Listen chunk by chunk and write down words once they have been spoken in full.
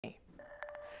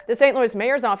The St. Louis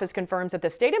Mayor's Office confirms that the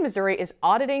state of Missouri is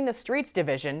auditing the streets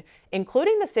division,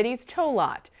 including the city's tow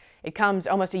lot. It comes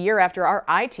almost a year after our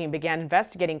I-Team began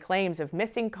investigating claims of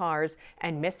missing cars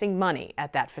and missing money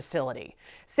at that facility.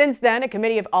 Since then, a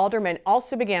committee of aldermen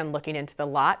also began looking into the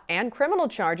lot, and criminal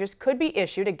charges could be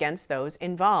issued against those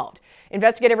involved.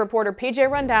 Investigative reporter PJ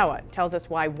Randhawa tells us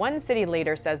why one city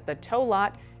leader says the tow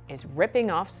lot is ripping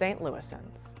off St.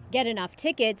 Louisans. Get enough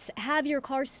tickets, have your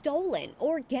car stolen,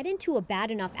 or get into a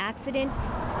bad enough accident,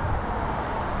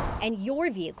 and your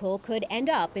vehicle could end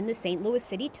up in the St. Louis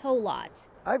City tow lot.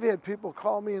 I've had people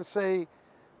call me and say,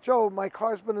 Joe, my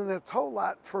car's been in that tow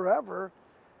lot forever,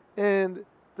 and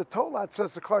the tow lot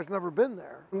says the car's never been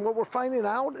there. And what we're finding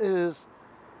out is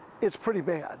it's pretty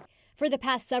bad. For the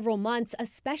past several months, a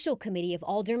special committee of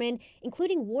aldermen,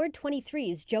 including Ward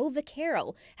 23's Joe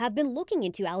Vaccaro, have been looking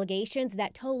into allegations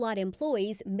that tow lot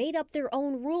employees made up their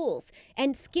own rules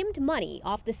and skimmed money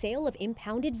off the sale of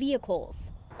impounded vehicles.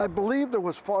 I believe there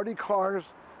was 40 cars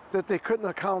that they couldn't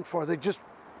account for. They just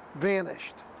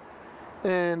vanished.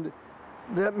 And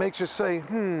that makes you say,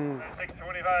 625,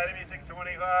 give me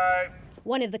 625.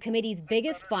 One of the committee's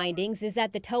biggest findings is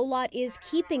that the tow lot is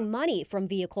keeping money from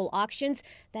vehicle auctions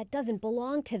that doesn't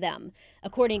belong to them.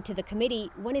 According to the committee,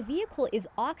 when a vehicle is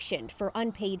auctioned for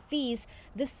unpaid fees,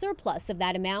 the surplus of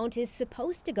that amount is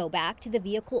supposed to go back to the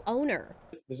vehicle owner.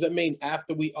 Does that mean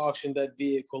after we auction that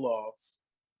vehicle off,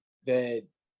 that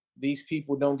these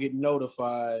people don't get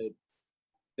notified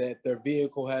that their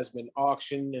vehicle has been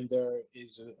auctioned and there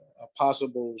is a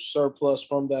possible surplus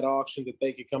from that auction that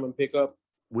they could come and pick up?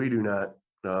 We do not.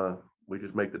 We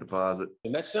just make the deposit.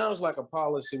 And that sounds like a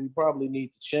policy we probably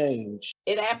need to change.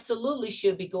 It absolutely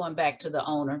should be going back to the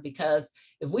owner, because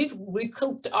if we've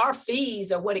recouped our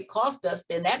fees or what it cost us,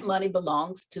 then that money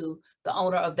belongs to the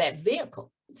owner of that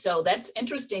vehicle. So that's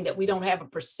interesting that we don't have a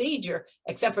procedure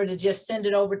except for to just send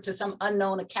it over to some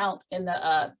unknown account in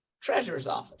the treasurer's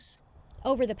office.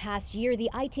 Over the past year, the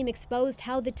I-Team exposed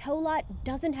how the tow lot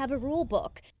doesn't have a rule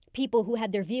book. People who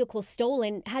had their vehicles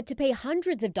stolen had to pay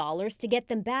hundreds of dollars to get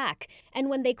them back. And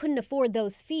when they couldn't afford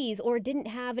those fees or didn't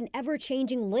have an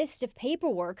ever-changing list of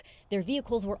paperwork, their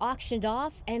vehicles were auctioned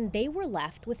off and they were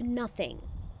left with nothing.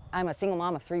 I'm a single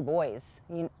mom of 3 boys,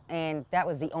 and that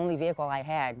was the only vehicle I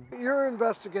had. Your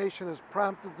investigation has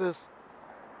prompted this.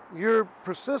 Your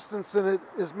persistence in it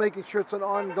is making sure it's an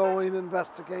ongoing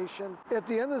investigation. At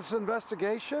the end of this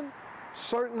investigation,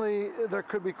 certainly there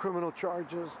could be criminal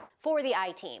charges. For the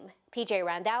I-Team, PJ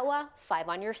Randhawa, 5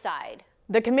 on your side.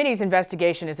 The committee's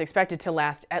investigation is expected to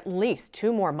last at least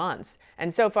 2 more months,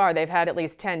 and so far they've had at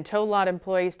least 10 tow lot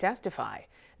employees testify.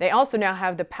 They also now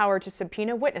have the power to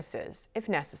subpoena witnesses if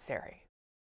necessary.